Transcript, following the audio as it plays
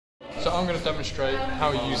So I'm going to demonstrate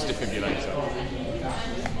how you use a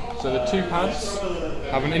defibrillator. So the two pads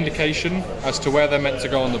have an indication as to where they're meant to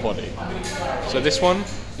go on the body. So this one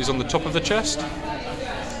is on the top of the chest,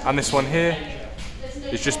 and this one here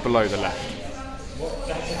is just below the left.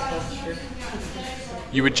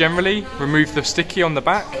 You would generally remove the sticky on the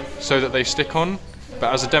back so that they stick on,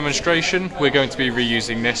 but as a demonstration we're going to be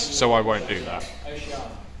reusing this, so I won't do that.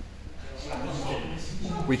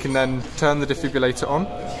 We can then turn the defibrillator on.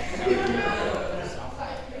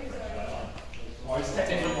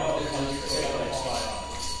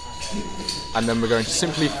 And then we're going to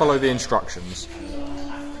simply follow the instructions.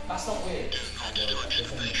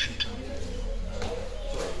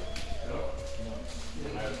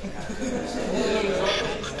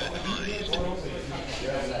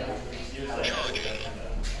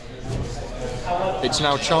 It's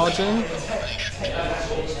now charging.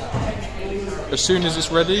 As soon as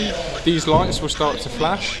it's ready, these lights will start to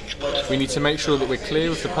flash. We need to make sure that we're clear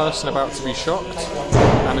with the person about to be shocked.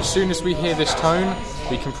 And as soon as we hear this tone,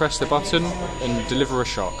 we can press the button and deliver a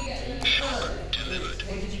shock.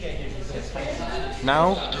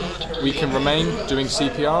 Now, we can remain doing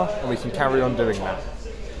CPR and we can carry on doing that.